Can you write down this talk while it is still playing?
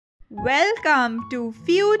Welcome to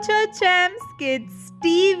Futurechampseducationaltv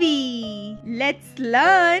TV. Let's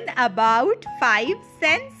learn about 5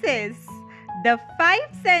 senses. The 5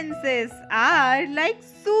 senses are like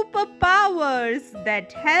superpowers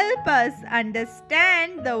that help us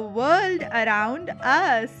understand the world around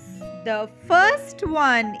us. The first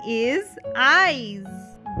one is eyes.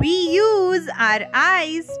 We use our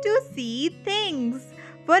eyes to see things.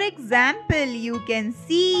 For example, you can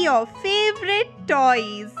see your favorite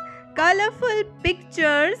toys, colorful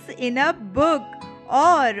pictures in a book,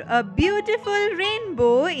 or a beautiful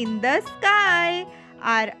rainbow in the sky.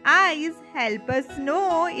 Our eyes help us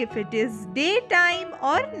know if it is daytime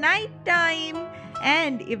or nighttime,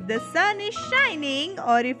 and if the sun is shining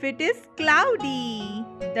or if it is cloudy.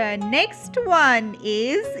 The next one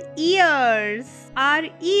is ears. Our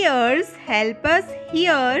ears help us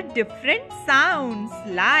hear different sounds,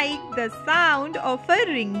 like the sound of a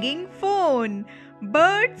ringing phone,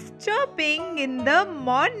 birds chirping in the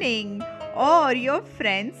morning, or your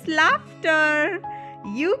friends' laughter.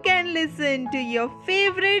 You can listen to your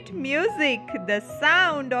favorite music, the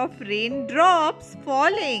sound of raindrops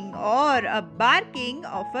falling, or a barking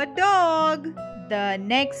of a dog. The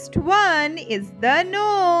next one is the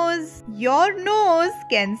nose. Your nose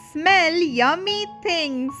can smell yummy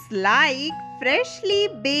things like freshly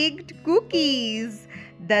baked cookies,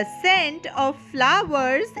 the scent of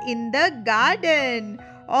flowers in the garden,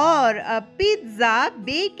 or a pizza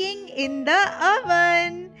baking in the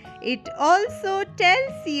oven. It also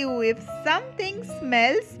tells you if something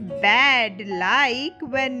smells bad, like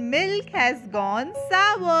when milk has gone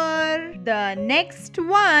sour. The next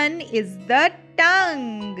one is the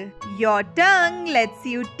tongue. Your tongue lets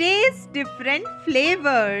you taste different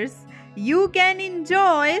flavors. You can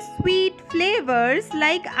enjoy sweet flavors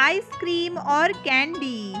like ice cream or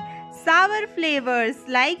candy, sour flavors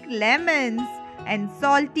like lemons, and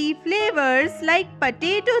salty flavors like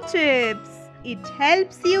potato chips. It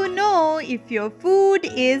helps you know if your food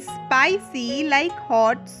is spicy like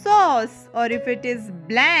hot sauce, or if it is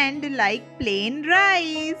bland like plain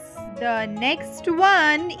rice. The next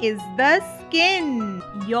one is the skin.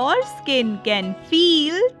 Your skin can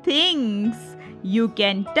feel things. You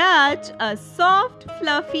can touch a soft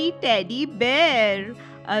fluffy teddy bear,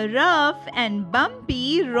 a rough and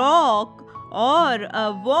bumpy rock, or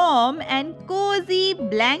a warm and cozy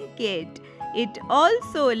blanket. It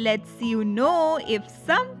also lets you know if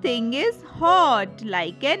something is hot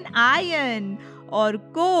like an iron or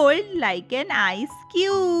cold like an ice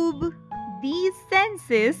cube. These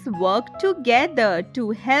senses work together to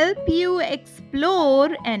help you explore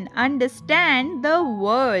and understand the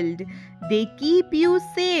world. They keep you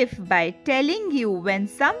safe by telling you when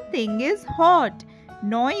something is hot,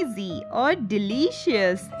 noisy, or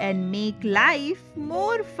delicious, and make life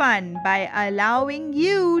more fun by allowing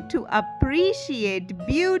you to appreciate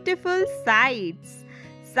beautiful sights,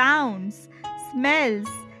 sounds, smells,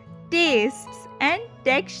 tastes, and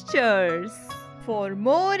textures. For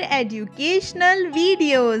more educational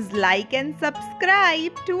videos, like and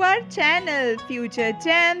subscribe to our channel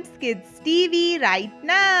Futurechampseducationaltv right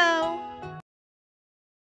now.